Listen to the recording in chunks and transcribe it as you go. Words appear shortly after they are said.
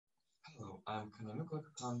Hello, I'm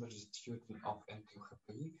Kononiuk student of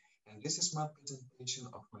NQHPI, and this is my presentation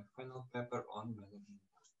of my final paper on management.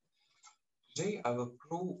 Today I will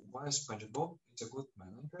prove why SpongeBob is a good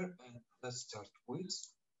manager, and let's start with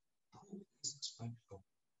who is SpongeBob.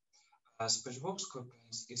 SpongeBob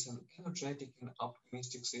SquarePants is an energetic and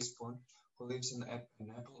optimistic sea sponge who lives in a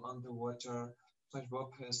pineapple underwater.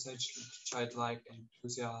 SpongeBob has such childlike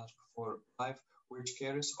enthusiasm for life, which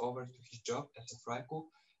carries over to his job as a fry cook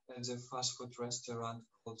at the fast food restaurant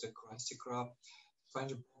called the Krusty Krab.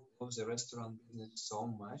 SpongeBob loves the restaurant business so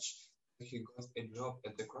much that he got a job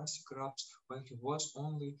at the Krusty Krabs when he was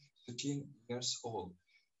only 13 years old.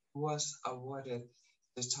 He was awarded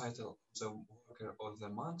the title of the Worker of the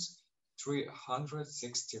Month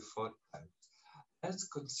 364 times. Let's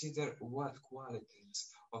consider what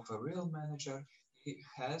qualities of a real manager he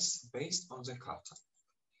has based on the cartoon.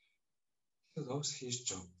 He loves his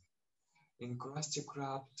job. In Krusty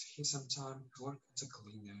Krab, he sometimes works as a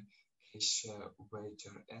cleaner, cashier,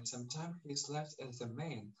 waiter, and sometimes he is left as the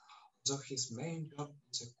main, although his main job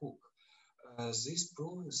is a cook. This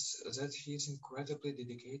proves that he is incredibly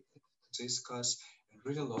dedicated to this cause and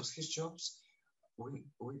really loves his jobs,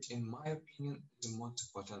 which in my opinion is the most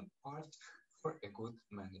important part for a good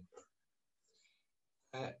manager.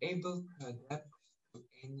 Able to adapt to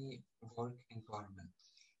any work environment.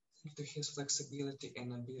 Thanks to his flexibility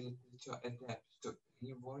and ability to adapt to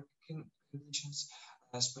any working conditions,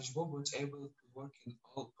 SpongeBob was able to work in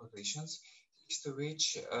all positions, thanks to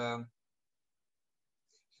which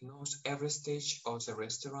he knows every stage of the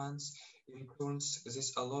restaurants. In turns,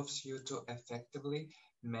 this allows you to effectively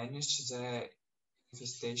manage the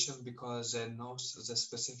infestation because it knows the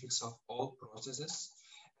specifics of all processes.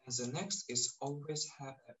 And the next is always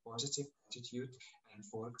have a positive attitude and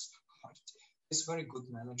works hard. He's a very good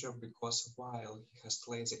manager because while he has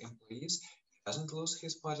lazy employees, he doesn't lose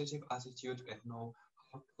his positive attitude and know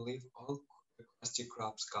how to leave all Krusty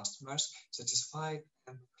Krab's customers satisfied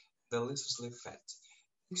and deliciously fed.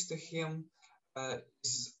 Thanks to him,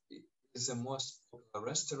 is the most popular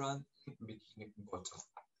restaurant in Bikini Bottom.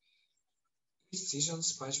 Each season,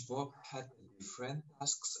 SpongeBob had different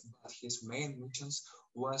tasks, but his main missions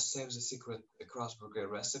was save the secret Krabsburger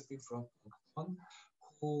recipe from Plankton,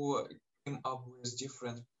 who came up with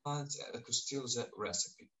different plans to steal the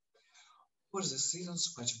recipe. Over the season,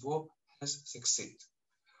 SpongeBob has succeeded.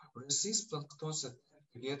 Resist Plankton's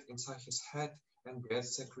attempt to get inside his head and get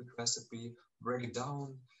secret recipe, break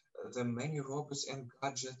down the many robots and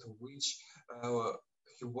gadgets which uh,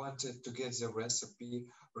 he wanted to get the recipe,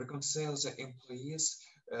 reconcile the employees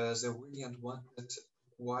the William wanted to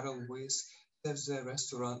quarrel with, save the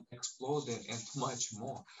restaurant exploding, and much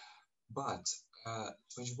more. But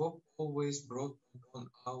SpongeBob always brought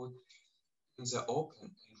Plankton out in the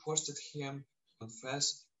open and forced him to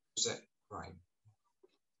confess to the crime.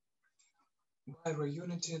 By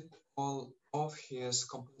reuniting all of his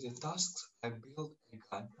completed tasks, I built a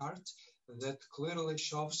Gantt chart that clearly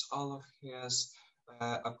shows all of his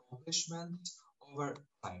accomplishments over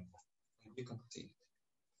time. And you can see it.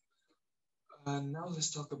 Now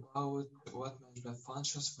let's talk about what management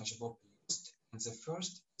functions SpongeBob used. And the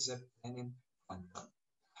first is a planning function.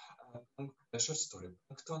 A short story.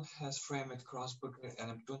 Plankton has framed Crossburger and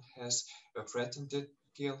Neptune has threatened to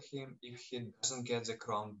kill him if he doesn't get the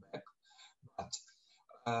crown back.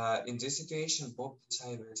 But in this situation, Bob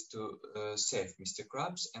decides to save Mr.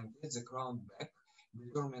 Krabs and get the crown back,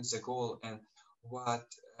 determines the goal and what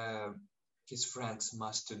his friends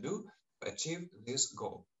must do to achieve this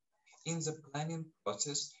goal. In the planning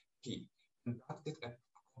process, he conducted a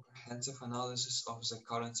comprehensive analysis of the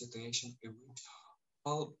current situation in which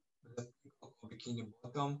all the people of Bikini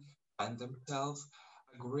Bottom find themselves,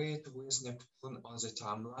 agreed with Neptune on the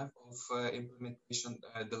timeline of implementation,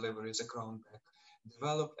 delivery the crown back,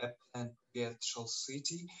 develop a plan to get Shell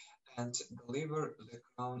City and deliver the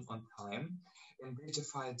crown on time,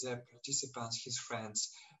 identify the participants, his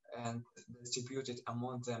friends, and distributed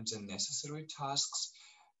among them the necessary tasks,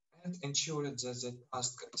 and ensured that the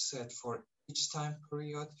task set for each time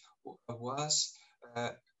period was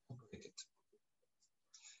completed.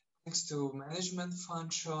 Thanks to management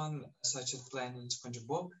function such as planning,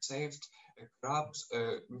 SpongeBob saved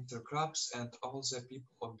Mr. Krabs and all the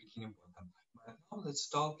people of Bikini Bottom. But now let's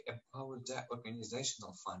talk about the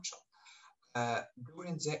organizational function.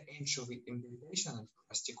 During the anchovy invitation at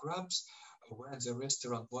Krusty Krabs, when the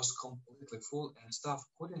restaurant was completely full and staff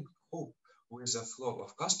couldn't cope with the flow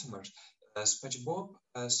of customers, SpongeBob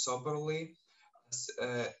soberly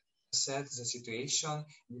uh, assessed the situation,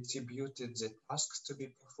 distributed the tasks to be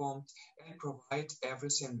performed, and provide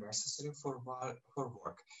everything necessary for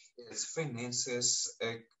work. Its finances,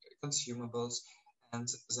 consumables, and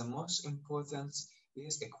the most important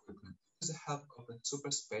is equipment. With the help of a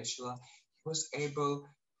super spatula, he was able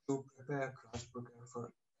to prepare a crust burger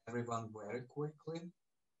for everyone very quickly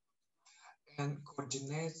and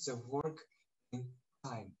coordinate the work in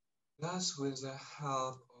time. Thus, with the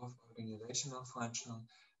help of organizational function,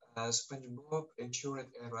 SpongeBob ensured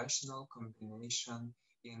a rational combination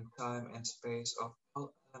in time and space of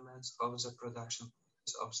all elements of the production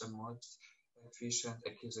process of the most efficient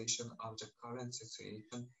acquisition of the current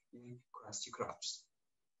situation in Krusty Krabs.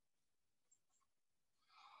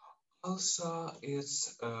 Also,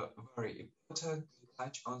 it's very important to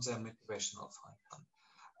touch on the motivational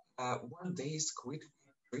function. One day, Squid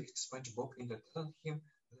tricked SpongeBob into telling him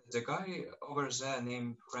that the guy over there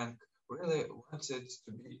named Frank really wanted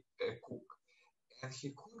to be a cook, and he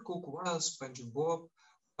could cook while SpongeBob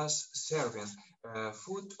was serving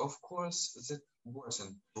food. Of course, that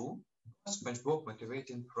wasn't true. But SpongeBob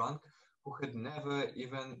motivated Frank, who had never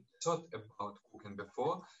even thought about cooking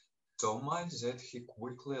before, so much that he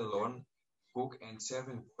quickly learned to cook and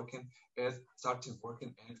started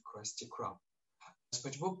working at Krusty Krab.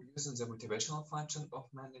 SpongeBob, using the motivational function of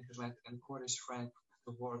management, encouraged Frank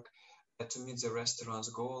to work to meet the restaurant's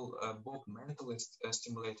goal. Bob mentally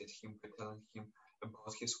stimulated him by telling him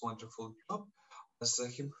about his wonderful job, as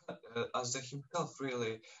himself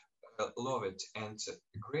really loved it and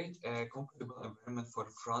create a comfortable environment for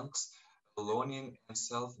Frank's learning and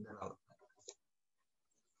self-development.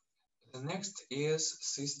 The next is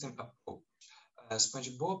system approach.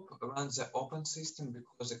 SpongeBob runs the open system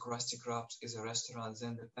because the Krusty Krabs is a restaurant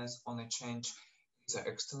that depends on a change in the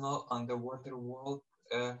external underwater world,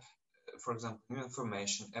 uh, for example, new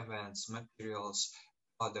information, events, materials,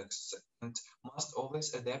 products, and must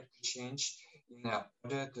always adapt to change in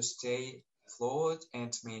order to stay afloat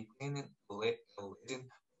and maintain leading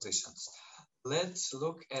positions. Let's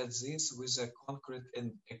look at this with a concrete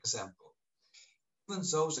example. Even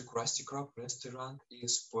though the Krusty Krab restaurant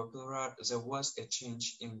is popular, there was a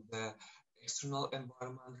change in the external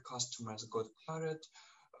environment. Customers got tired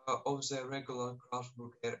of the regular Krabs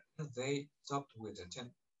burger and they stopped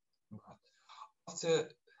visiting. But after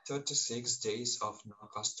 36 days of no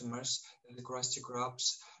customers at the Krusty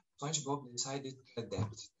Krabs, SpongeBob decided to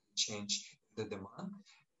adapt to change in the demand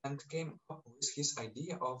and came up with his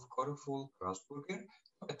idea of colorful Krabs burger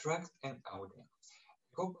to attract an audience.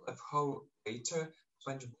 A couple of hours later,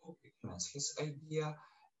 SpongeBob implements his idea,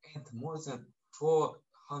 and more than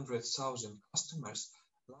 400,000 customers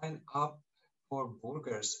line up for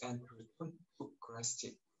burgers and return to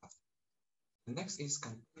Krusty. The next is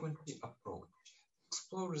continuity approach. To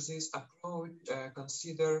explore this approach,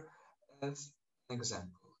 consider as an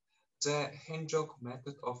example the Henjok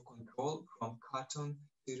method of control from cartoon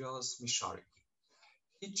serials Mishariki.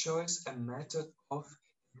 He chose a method of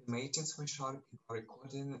intimating Mishariki by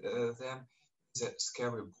recording them in the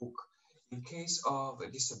scary book in case of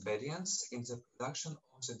disobedience in the production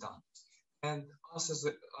of the dance. And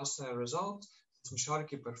as a result,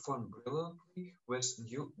 Mishariki performed brilliantly with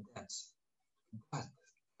new dance. But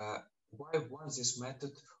uh, why won't this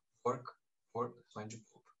method work for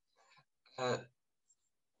SpongeBob?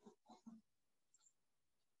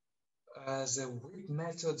 Uh, the weird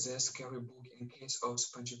method, the scary book in case of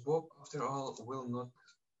SpongeBob, after all, will not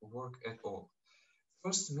work at all.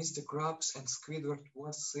 First, Mr. Krabs and Squidward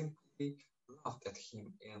was simply laughed at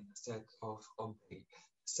him instead of obey.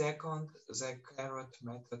 Second, the carrot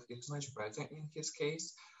method is much better in his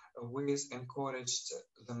case, with encouraged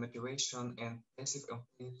the motivation and passive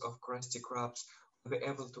employees of Krusty Krabs will be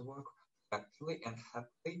able to work productively and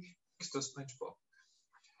happily thanks to SpongeBob.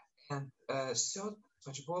 And third,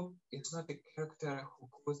 SpongeBob is not a character who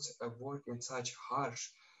could work in such harsh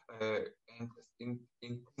and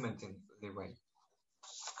intimidating way.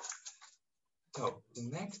 So the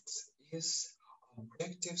next is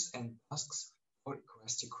objectives and tasks for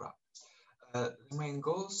Krusty Krab. The main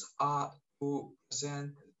goals are to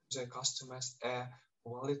present to the customers a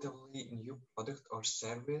qualitatively new product or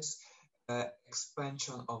service,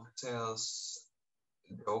 expansion of sales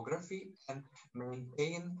geography, and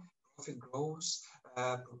maintain profit growth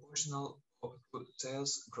proportional to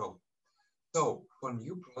sales growth. So for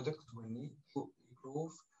new products, we need to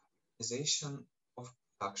improve organization of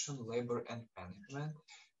production, labor, and management,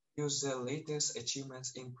 use the latest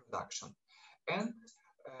achievements in production, and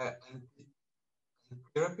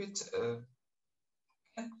interpret and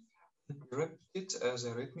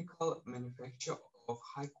the rhythmical manufacture of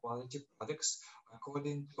high quality products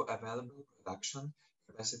according to available production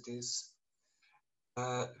capacities.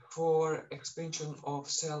 For expansion of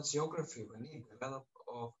sales geography, we need develop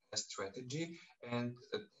of a strategy and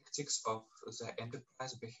tactics of the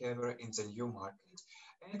enterprise behavior in the new market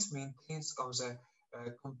and maintains of the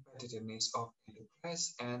competitiveness of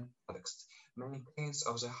enterprise and products, maintains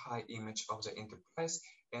of the high image of the enterprise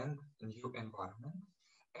and new environment.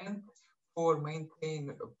 And for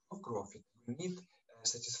maintain profit, we need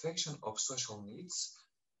satisfaction of social needs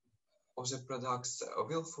of the products,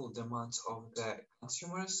 willful demands of the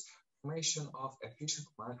consumers, formation of efficient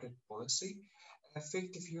market policy,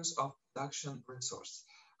 effective use of production resource,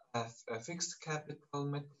 a fixed capital,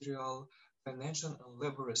 material, financial and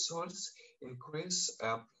labor resource, increase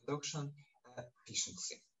production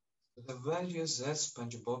efficiency. The values that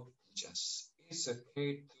SpongeBob teaches is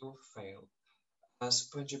okay to fail.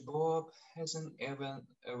 SpongeBob hasn't even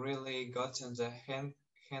really gotten the hang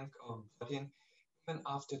of voting even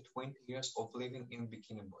after 20 years of living in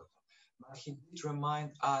Bikini Bottom. But he did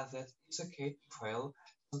remind us that it's okay to fail.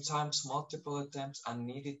 Sometimes multiple attempts are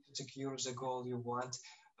needed to secure the goal you want.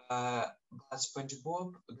 But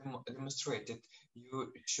SpongeBob demonstrated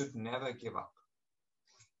you should never give up.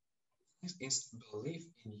 Next is believe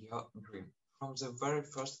in your dream. From the very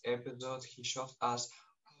first episode, he showed us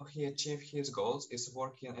how he achieved his goals is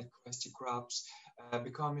working at Krusty Krabs,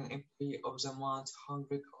 becoming employee of the month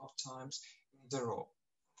hundreds of times in a row.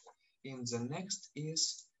 In the next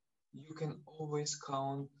is you can always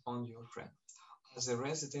count on your friend. As a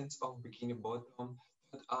resident of Bikini Bottom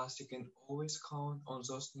taught us you can always count on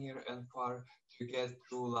those near and far to get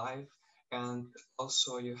through life, and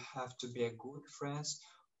also you have to be a good friends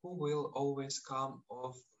who will always come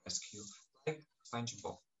of rescue, like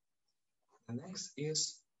SpongeBob. The next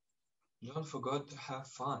is don't forget to have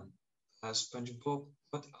fun. As SpongeBob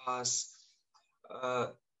taught us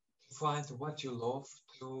to find what you love,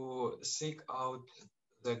 to seek out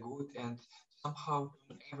the good, and somehow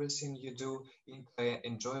turn everything you do into an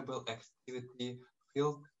enjoyable activity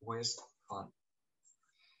filled with fun.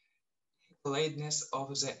 Lateness of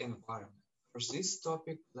the environment. For this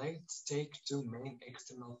topic, let's take two main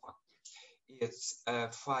external factors. It's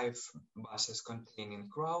five buses containing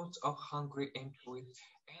crowds of hungry employees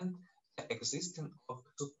and the existence of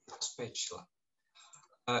super spatula.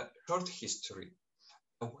 Short history.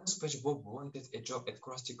 When SpongeBob wanted a job at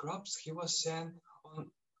Krusty Krabs, he was sent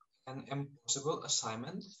on an impossible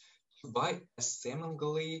assignment to buy a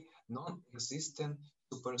seemingly non-existent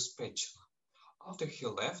super spatula. After he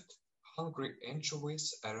left, hungry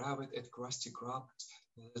anchovies arrived at Krusty Krabs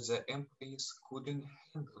that the employees couldn't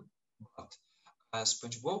handle. But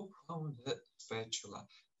SpongeBob found the spatula,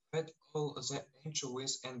 fed all the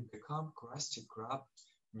anchovies, and became Krusty Krab's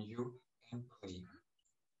new employee.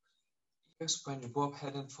 If SpongeBob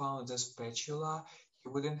hadn't found the spatula, he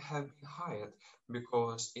wouldn't have been hired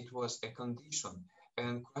because it was a condition,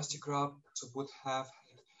 and Krusty Krab would have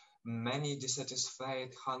had many dissatisfied,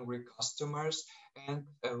 hungry customers and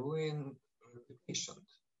a ruined reputation.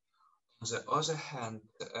 On the other hand,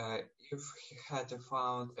 if he had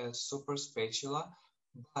found a super spatula,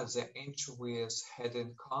 but the anchovies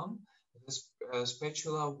hadn't come, the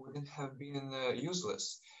spatula wouldn't have been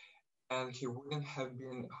useless, and he wouldn't have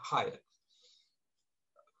been hired.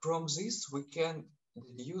 From this, we can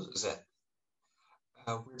deduce that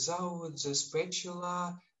without the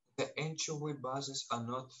spatula, the anchovy bases are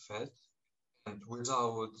not fed, and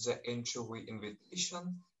without the anchovy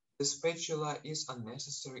invitation, the spatula is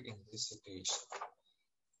unnecessary in this situation.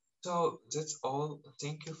 So that's all.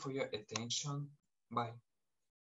 Thank you for your attention. Bye.